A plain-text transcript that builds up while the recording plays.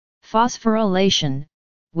Phosphorylation,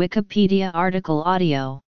 Wikipedia article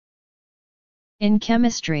audio. In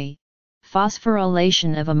chemistry,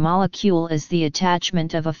 phosphorylation of a molecule is the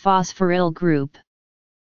attachment of a phosphoryl group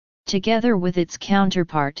together with its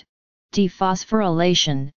counterpart,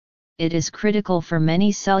 dephosphorylation. It is critical for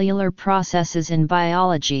many cellular processes in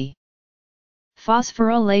biology.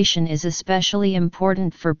 Phosphorylation is especially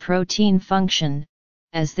important for protein function,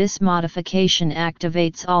 as this modification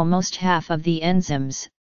activates almost half of the enzymes,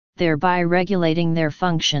 thereby regulating their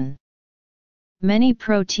function. Many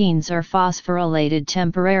proteins are phosphorylated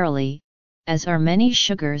temporarily, as are many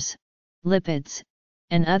sugars, lipids,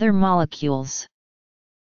 and other molecules.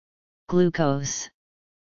 Glucose.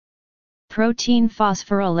 Protein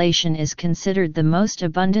phosphorylation is considered the most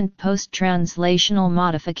abundant post-translational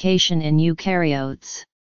modification in eukaryotes.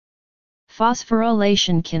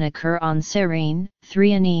 Phosphorylation can occur on serine,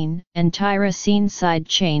 threonine, and tyrosine side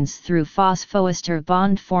chains through phosphoester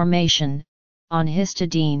bond formation, on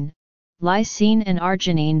histidine, lysine and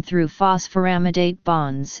arginine through phosphoramidate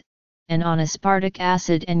bonds, and on aspartic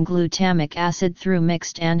acid and glutamic acid through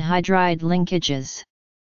mixed anhydride linkages.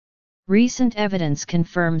 Recent evidence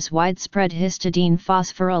confirms widespread histidine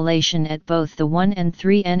phosphorylation at both the 1 and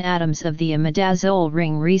 3N atoms of the imidazole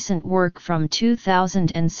ring. Recent work from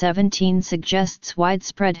 2017 suggests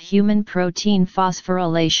widespread human protein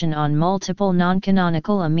phosphorylation on multiple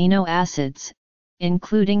non-canonical amino acids,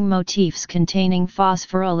 including motifs containing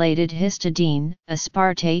phosphorylated histidine,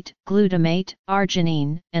 aspartate, glutamate,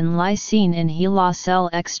 arginine, and lysine in HeLa cell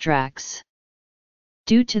extracts.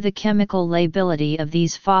 Due to the chemical lability of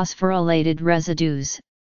these phosphorylated residues,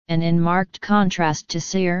 and in marked contrast to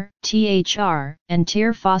SEER, THR, and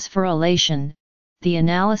TEER phosphorylation, the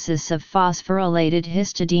analysis of phosphorylated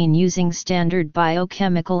histidine using standard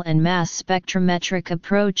biochemical and mass spectrometric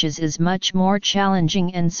approaches is much more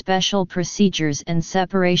challenging, and special procedures and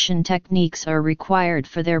separation techniques are required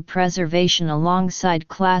for their preservation alongside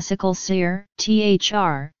classical SEER,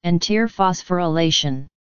 THR, and TEER phosphorylation.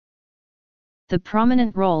 The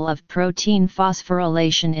prominent role of protein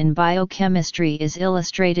phosphorylation in biochemistry is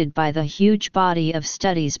illustrated by the huge body of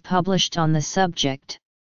studies published on the subject.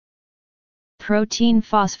 Protein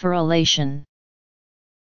phosphorylation.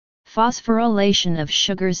 Phosphorylation of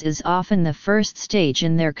sugars is often the first stage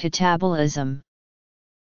in their catabolism.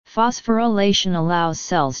 Phosphorylation allows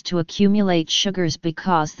cells to accumulate sugars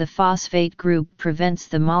because the phosphate group prevents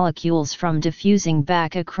the molecules from diffusing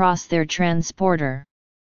back across their transporter.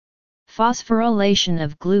 Phosphorylation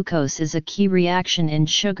of glucose is a key reaction in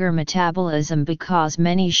sugar metabolism because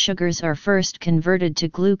many sugars are first converted to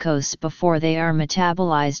glucose before they are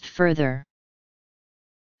metabolized further.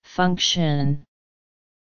 Function.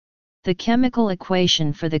 The chemical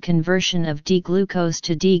equation for the conversion of D-glucose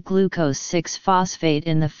to D-glucose 6-phosphate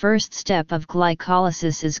in the first step of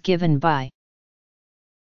glycolysis is given by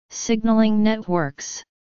signaling networks.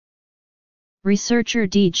 Researcher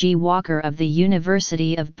D.G. Walker of the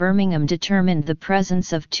University of Birmingham determined the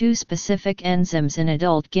presence of two specific enzymes in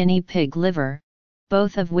adult guinea pig liver,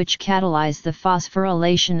 both of which catalyze the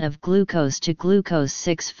phosphorylation of glucose to glucose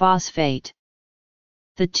 6-phosphate.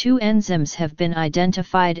 The two enzymes have been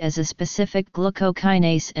identified as a specific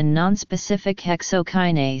glucokinase and nonspecific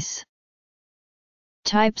hexokinase.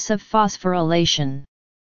 Types of phosphorylation.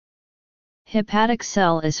 Hepatic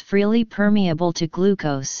cell is freely permeable to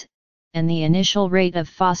glucose, and the initial rate of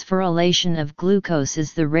phosphorylation of glucose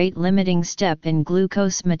is the rate-limiting step in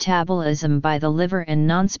glucose metabolism by the liver and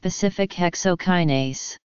nonspecific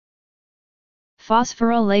hexokinase.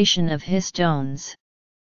 Phosphorylation of histones.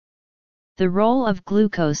 The role of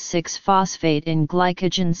glucose 6-phosphate in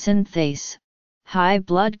glycogen synthase. High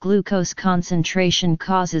blood glucose concentration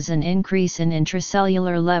causes an increase in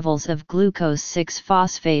intracellular levels of glucose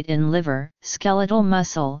 6-phosphate in liver, skeletal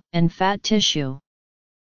muscle, and fat tissue.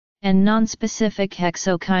 And nonspecific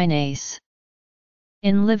hexokinase.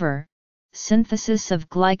 In liver, synthesis of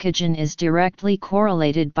glycogen is directly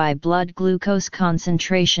correlated by blood glucose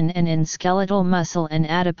concentration, and in skeletal muscle and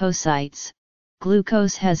adipocytes,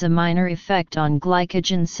 glucose has a minor effect on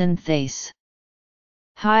glycogen synthase.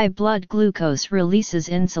 High blood glucose releases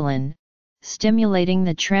insulin, stimulating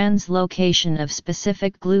the translocation of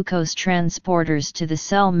specific glucose transporters to the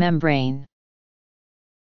cell membrane.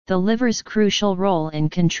 The liver's crucial role in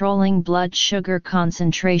controlling blood sugar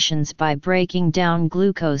concentrations by breaking down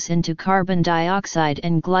glucose into carbon dioxide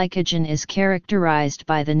and glycogen is characterized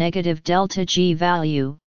by the negative delta G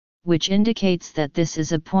value, which indicates that this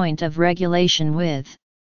is a point of regulation with.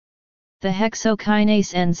 The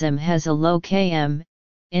hexokinase enzyme has a low Km,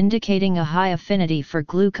 indicating a high affinity for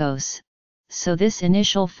glucose, so this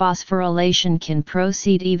initial phosphorylation can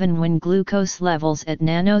proceed even when glucose levels at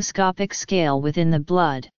nanoscopic scale within the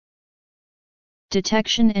blood.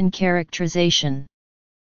 Detection and characterization.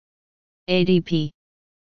 ADP.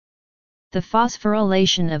 The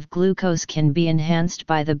phosphorylation of glucose can be enhanced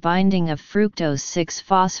by the binding of fructose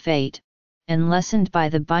 6-phosphate, and lessened by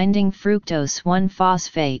the binding fructose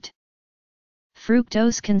 1-phosphate.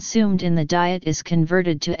 Fructose consumed in the diet is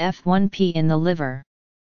converted to F1P in the liver.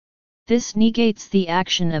 This negates the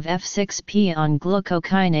action of F6P on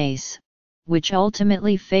glucokinase, which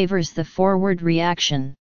ultimately favors the forward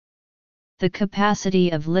reaction. The capacity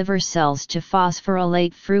of liver cells to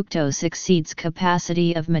phosphorylate fructose exceeds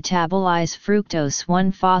capacity of metabolize fructose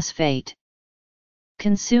 1-phosphate.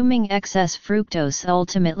 Consuming excess fructose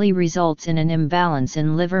ultimately results in an imbalance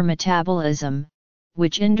in liver metabolism,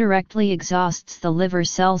 which indirectly exhausts the liver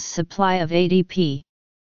cell's supply of ADP.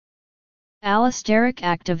 Allosteric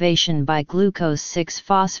activation by glucose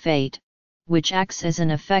 6-phosphate, which acts as an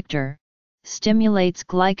effector, stimulates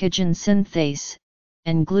glycogen synthase,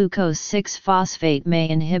 and glucose 6-phosphate may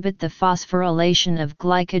inhibit the phosphorylation of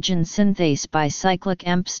glycogen synthase by cyclic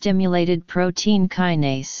AMP-stimulated protein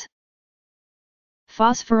kinase.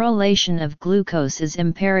 Phosphorylation of glucose is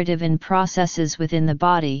imperative in processes within the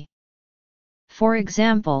body. For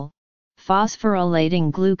example,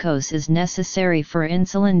 phosphorylating glucose is necessary for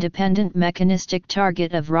insulin-dependent mechanistic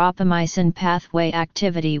target of rapamycin pathway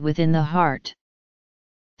activity within the heart.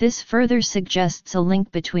 This further suggests a link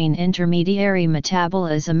between intermediary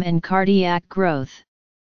metabolism and cardiac growth.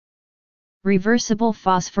 Reversible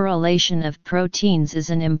phosphorylation of proteins is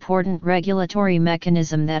an important regulatory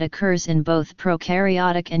mechanism that occurs in both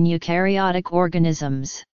prokaryotic and eukaryotic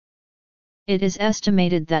organisms. It is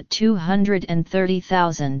estimated that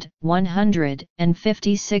 230,000,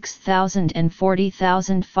 156,000 and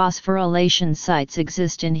 40,000 phosphorylation sites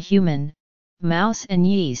exist in human, mouse and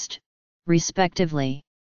yeast, respectively.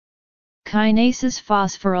 Kinases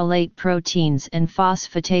phosphorylate proteins and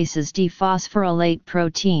phosphatases dephosphorylate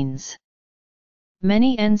proteins.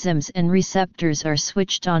 Many enzymes and receptors are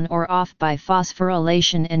switched on or off by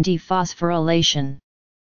phosphorylation and dephosphorylation.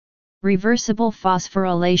 Reversible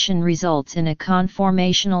phosphorylation results in a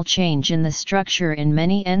conformational change in the structure in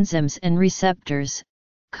many enzymes and receptors,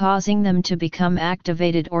 causing them to become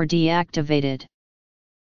activated or deactivated.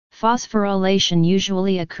 Phosphorylation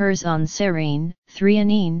usually occurs on serine,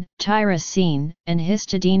 threonine, tyrosine, and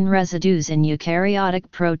histidine residues in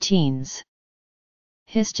eukaryotic proteins.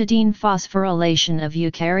 Histidine phosphorylation of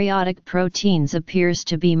eukaryotic proteins appears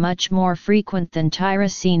to be much more frequent than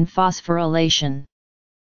tyrosine phosphorylation.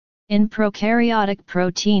 In prokaryotic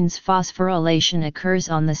proteins, phosphorylation occurs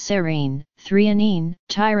on the serine, threonine,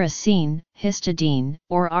 tyrosine, histidine,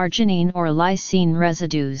 or arginine or lysine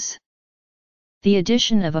residues. The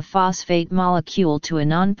addition of a phosphate molecule to a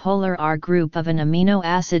nonpolar R group of an amino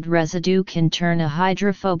acid residue can turn a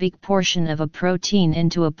hydrophobic portion of a protein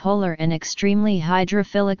into a polar and extremely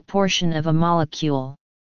hydrophilic portion of a molecule.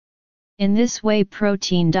 In this way,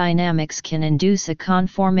 protein dynamics can induce a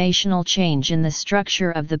conformational change in the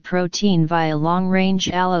structure of the protein via long-range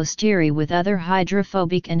allostery with other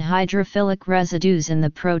hydrophobic and hydrophilic residues in the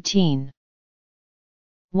protein.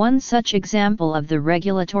 One such example of the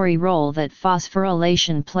regulatory role that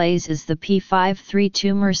phosphorylation plays is the p53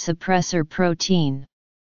 tumor suppressor protein.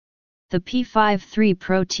 The p53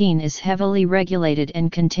 protein is heavily regulated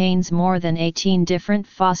and contains more than 18 different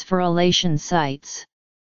phosphorylation sites.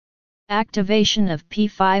 Activation of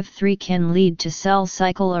p53 can lead to cell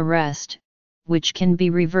cycle arrest, which can be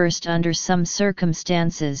reversed under some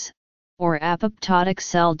circumstances, or apoptotic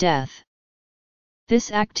cell death.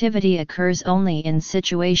 This activity occurs only in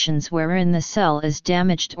situations wherein the cell is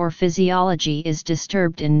damaged or physiology is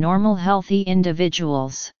disturbed in normal healthy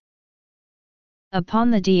individuals.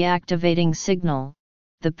 Upon the deactivating signal,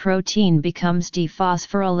 the protein becomes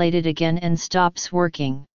dephosphorylated again and stops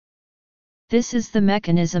working. This is the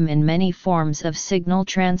mechanism in many forms of signal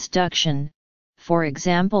transduction, for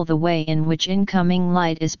example the way in which incoming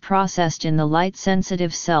light is processed in the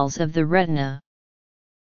light-sensitive cells of the retina.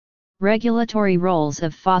 Regulatory roles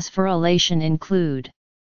of phosphorylation include: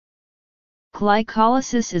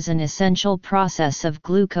 glycolysis is an essential process of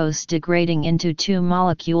glucose degrading into two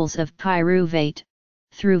molecules of pyruvate,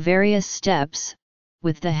 through various steps,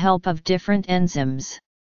 with the help of different enzymes.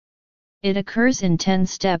 It occurs in 10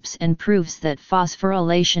 steps and proves that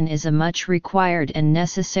phosphorylation is a much required and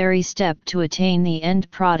necessary step to attain the end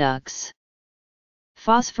products.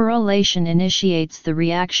 Phosphorylation initiates the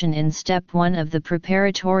reaction in step 1 of the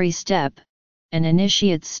preparatory step, and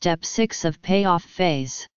initiates step 6 of payoff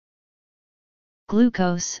phase.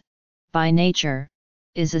 Glucose, by nature,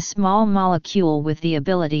 is a small molecule with the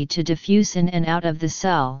ability to diffuse in and out of the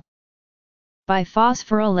cell. By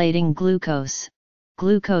phosphorylating glucose,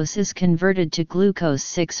 glucose is converted to glucose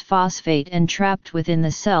 6-phosphate and trapped within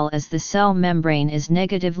the cell as the cell membrane is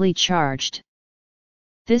negatively charged.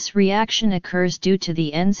 This reaction occurs due to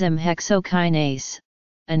the enzyme hexokinase,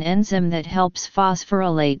 an enzyme that helps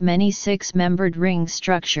phosphorylate many 6-membered ring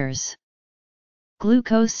structures.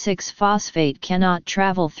 Glucose 6-phosphate cannot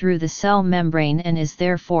travel through the cell membrane and is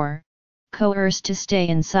therefore coerced to stay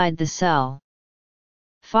inside the cell.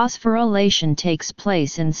 Phosphorylation takes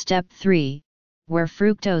place in step 3, where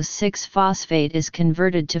fructose 6-phosphate is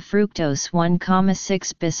converted to fructose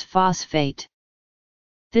 1,6-bisphosphate.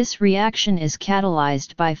 This reaction is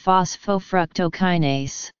catalyzed by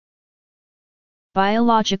phosphofructokinase.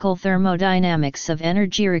 Biological thermodynamics of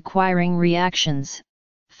energy-requiring reactions.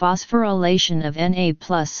 Phosphorylation of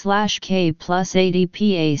Na+/K+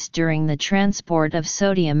 ADPase during the transport of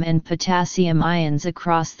sodium and potassium ions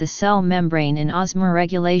across the cell membrane in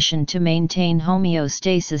osmoregulation to maintain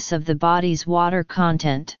homeostasis of the body's water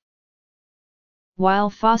content. While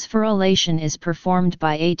phosphorylation is performed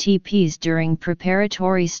by ATPs during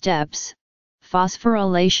preparatory steps,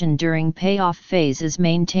 phosphorylation during payoff phase is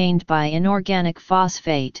maintained by inorganic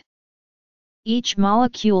phosphate. Each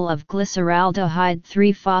molecule of glyceraldehyde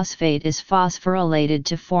 3-phosphate is phosphorylated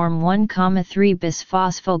to form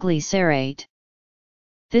 1,3-bisphosphoglycerate.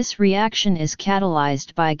 This reaction is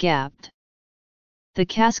catalyzed by GAPT. The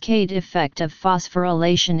cascade effect of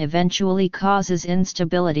phosphorylation eventually causes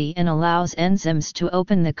instability and allows enzymes to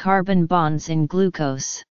open the carbon bonds in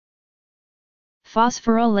glucose.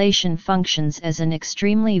 Phosphorylation functions as an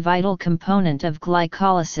extremely vital component of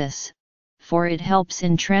glycolysis, for it helps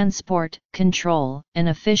in transport, control, and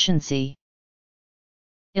efficiency.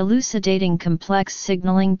 Elucidating complex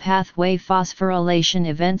signaling pathway phosphorylation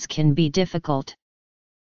events can be difficult.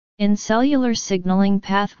 In cellular signaling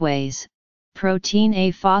pathways, protein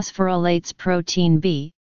A phosphorylates protein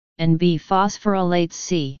B, and B phosphorylates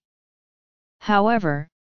C. However,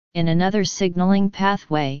 in another signaling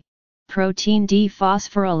pathway, protein D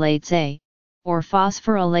phosphorylates A, or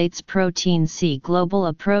phosphorylates protein C. Global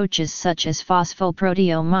approaches such as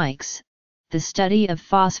phosphoproteomics, the study of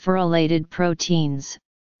phosphorylated proteins,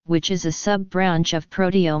 which is a sub-branch of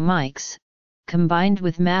proteomics, combined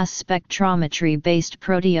with mass spectrometry-based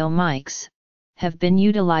proteomics, have been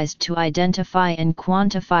utilized to identify and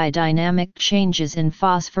quantify dynamic changes in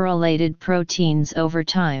phosphorylated proteins over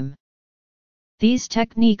time. These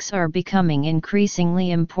techniques are becoming increasingly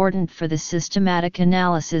important for the systematic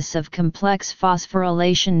analysis of complex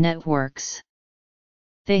phosphorylation networks.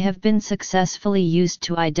 They have been successfully used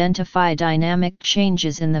to identify dynamic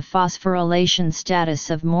changes in the phosphorylation status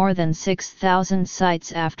of more than 6,000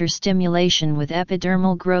 sites after stimulation with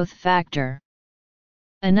epidermal growth factor.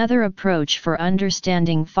 Another approach for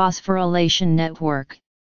understanding phosphorylation network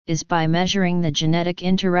is by measuring the genetic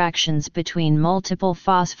interactions between multiple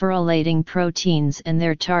phosphorylating proteins and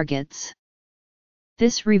their targets.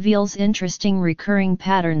 This reveals interesting recurring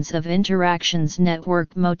patterns of interactions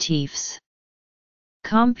network motifs.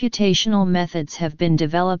 Computational methods have been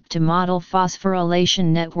developed to model phosphorylation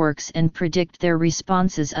networks and predict their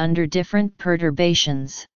responses under different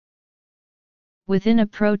perturbations. Within a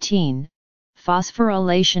protein,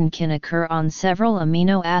 phosphorylation can occur on several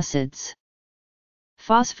amino acids.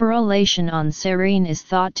 Phosphorylation on serine is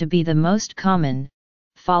thought to be the most common,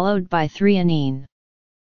 followed by threonine.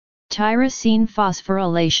 Tyrosine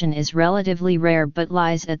phosphorylation is relatively rare but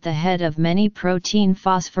lies at the head of many protein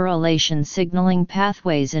phosphorylation signaling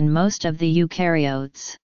pathways in most of the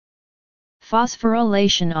eukaryotes.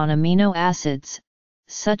 Phosphorylation on amino acids,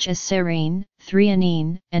 such as serine,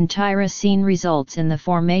 threonine, and tyrosine results in the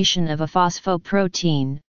formation of a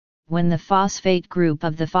phosphoprotein, when the phosphate group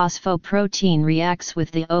of the phosphoprotein reacts with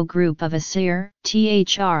the O group of a SER,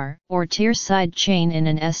 THR, or TIR side chain in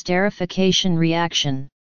an esterification reaction.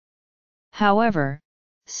 However,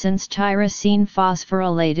 since tyrosine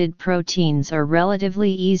phosphorylated proteins are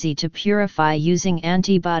relatively easy to purify using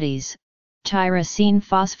antibodies, tyrosine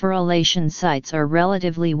phosphorylation sites are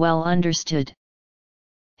relatively well understood.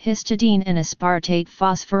 Histidine and aspartate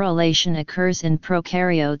phosphorylation occurs in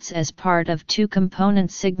prokaryotes as part of two-component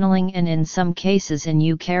signaling and in some cases in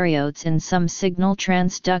eukaryotes in some signal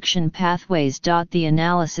transduction pathways. The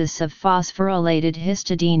analysis of phosphorylated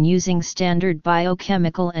histidine using standard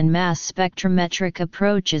biochemical and mass spectrometric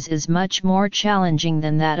approaches is much more challenging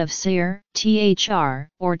than that of SER, THR,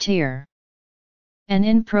 or TIR. And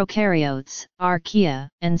in prokaryotes, archaea,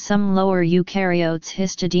 and some lower eukaryotes,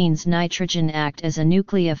 histidines nitrogen act as a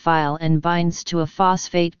nucleophile and binds to a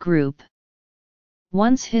phosphate group.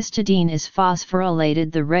 Once histidine is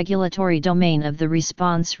phosphorylated, the regulatory domain of the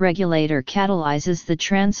response regulator catalyzes the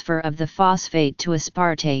transfer of the phosphate to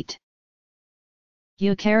aspartate.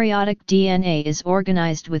 Eukaryotic DNA is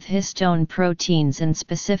organized with histone proteins and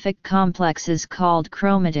specific complexes called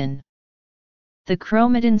chromatin. The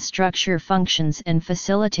chromatin structure functions and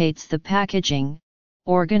facilitates the packaging,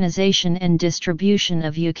 organization and distribution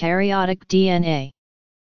of eukaryotic DNA.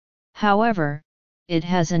 However, it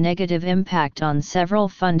has a negative impact on several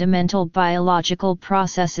fundamental biological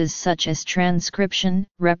processes such as transcription,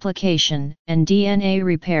 replication, and DNA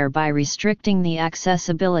repair by restricting the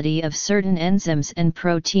accessibility of certain enzymes and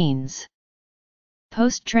proteins.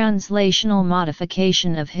 Post-translational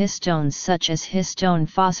modification of histones such as histone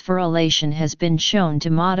phosphorylation has been shown to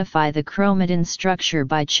modify the chromatin structure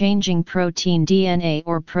by changing protein DNA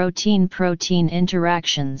or protein-protein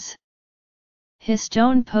interactions.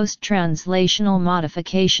 Histone post-translational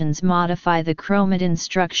modifications modify the chromatin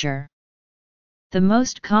structure. The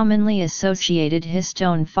most commonly associated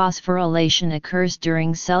histone phosphorylation occurs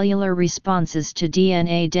during cellular responses to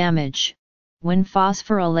DNA damage, when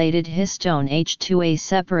phosphorylated histone H2A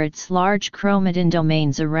separates large chromatin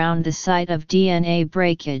domains around the site of DNA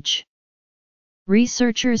breakage.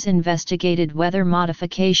 Researchers investigated whether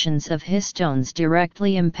modifications of histones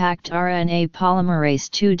directly impact RNA polymerase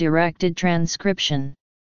II-directed transcription.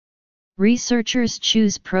 Researchers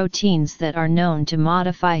choose proteins that are known to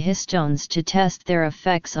modify histones to test their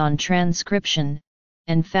effects on transcription,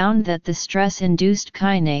 and found that the stress-induced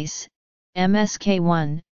kinase,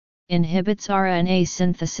 MSK1, inhibits RNA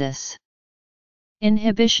synthesis.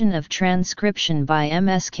 Inhibition of transcription by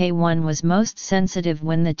MSK1 was most sensitive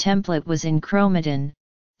when the template was in chromatin,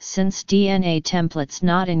 since DNA templates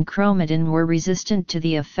not in chromatin were resistant to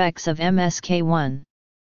the effects of MSK1.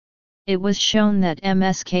 It was shown that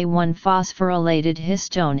MSK1 phosphorylated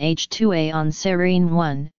histone H2A on serine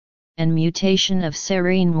 1, and mutation of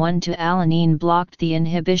serine 1 to alanine blocked the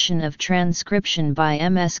inhibition of transcription by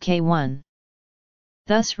MSK1.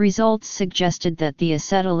 Thus results suggested that the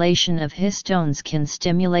acetylation of histones can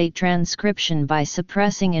stimulate transcription by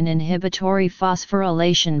suppressing an inhibitory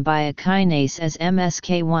phosphorylation by a kinase as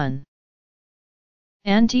MSK1.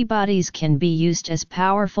 Antibodies can be used as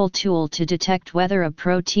powerful tool to detect whether a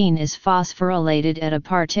protein is phosphorylated at a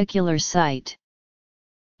particular site.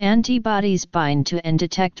 Antibodies bind to and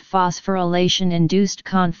detect phosphorylation-induced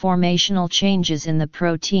conformational changes in the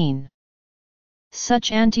protein.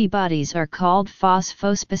 Such antibodies are called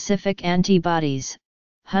phosphospecific antibodies.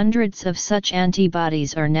 Hundreds of such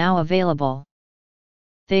antibodies are now available.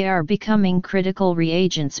 They are becoming critical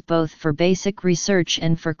reagents both for basic research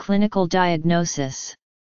and for clinical diagnosis.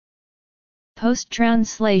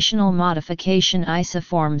 Post-translational modification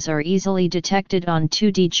isoforms are easily detected on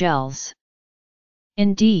 2D gels.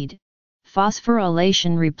 Indeed,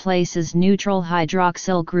 phosphorylation replaces neutral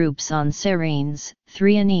hydroxyl groups on serines,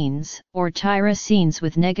 threonines, or tyrosines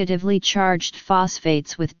with negatively charged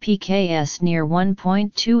phosphates with pKs near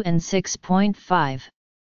 1.2 and 6.5.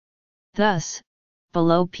 Thus,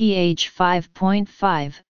 below pH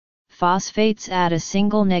 5.5, phosphates add a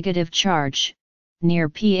single negative charge; near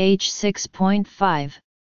pH 6.5,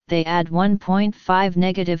 they add 1.5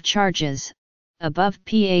 negative charges; above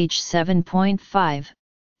pH 7.5,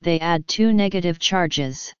 they add 2 negative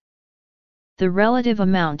charges. The relative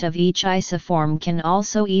amount of each isoform can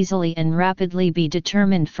also easily and rapidly be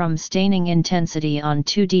determined from staining intensity on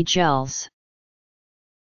 2D gels.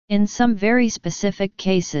 In some very specific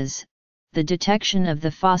cases, the detection of the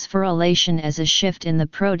phosphorylation as a shift in the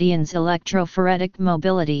protein's electrophoretic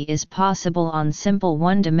mobility is possible on simple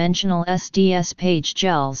one-dimensional SDS page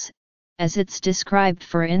gels, as it's described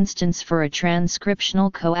for instance for a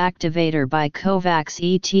transcriptional coactivator by Kovacs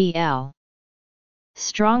et al.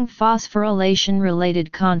 Strong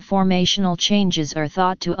phosphorylation-related conformational changes are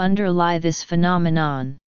thought to underlie this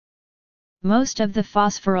phenomenon. Most of the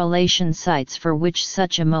phosphorylation sites for which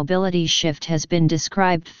such a mobility shift has been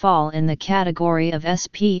described fall in the category of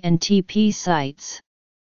SP and TP sites.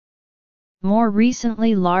 More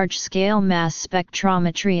recently, large-scale mass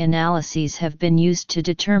spectrometry analyses have been used to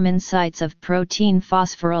determine sites of protein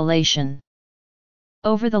phosphorylation.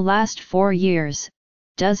 Over the last 4 years,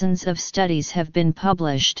 dozens of studies have been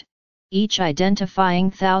published, each identifying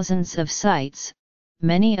thousands of sites,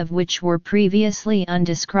 many of which were previously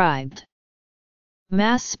undescribed.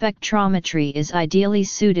 Mass spectrometry is ideally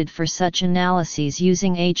suited for such analyses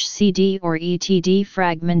using HCD or ETD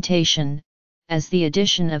fragmentation, as the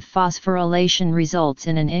addition of phosphorylation results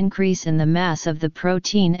in an increase in the mass of the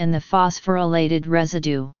protein and the phosphorylated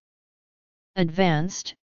residue.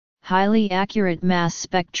 Advanced, highly accurate mass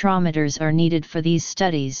spectrometers are needed for these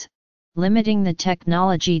studies, limiting the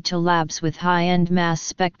technology to labs with high-end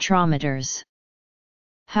mass spectrometers.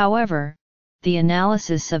 However, the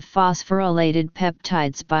analysis of phosphorylated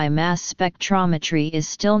peptides by mass spectrometry is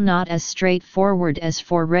still not as straightforward as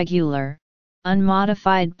for regular,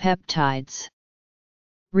 unmodified peptides.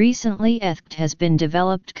 Recently ETHCT has been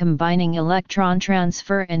developed combining electron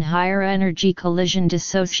transfer and higher energy collision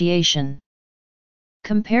dissociation.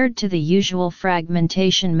 Compared to the usual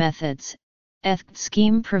fragmentation methods, ETHCT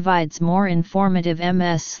scheme provides more informative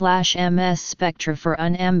MS/MS spectra for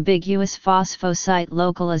unambiguous phosphosite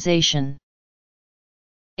localization.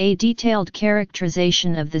 A detailed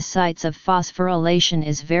characterization of the sites of phosphorylation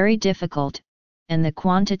is very difficult, and the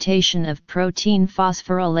quantitation of protein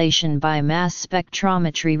phosphorylation by mass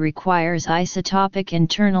spectrometry requires isotopic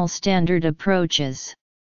internal standard approaches.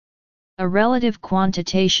 A relative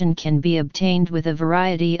quantitation can be obtained with a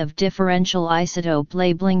variety of differential isotope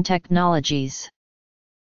labeling technologies.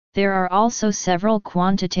 There are also several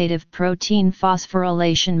quantitative protein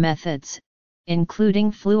phosphorylation methods,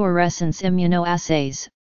 including fluorescence immunoassays,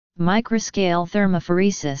 microscale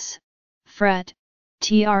thermophoresis, FRET,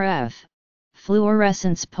 TRF,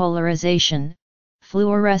 fluorescence polarization,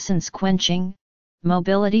 fluorescence quenching,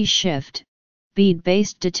 mobility shift,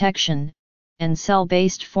 bead-based detection, and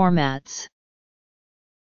cell-based formats.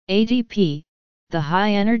 ADP, the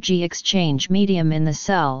high-energy exchange medium in the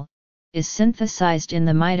cell, is synthesized in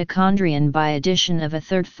the mitochondrion by addition of a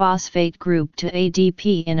third phosphate group to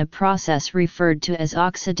ADP in a process referred to as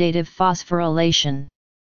oxidative phosphorylation.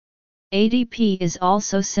 ADP is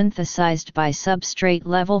also synthesized by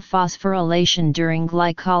substrate-level phosphorylation during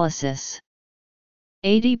glycolysis.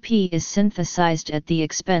 ADP is synthesized at the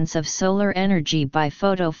expense of solar energy by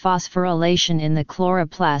photophosphorylation in the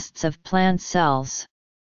chloroplasts of plant cells.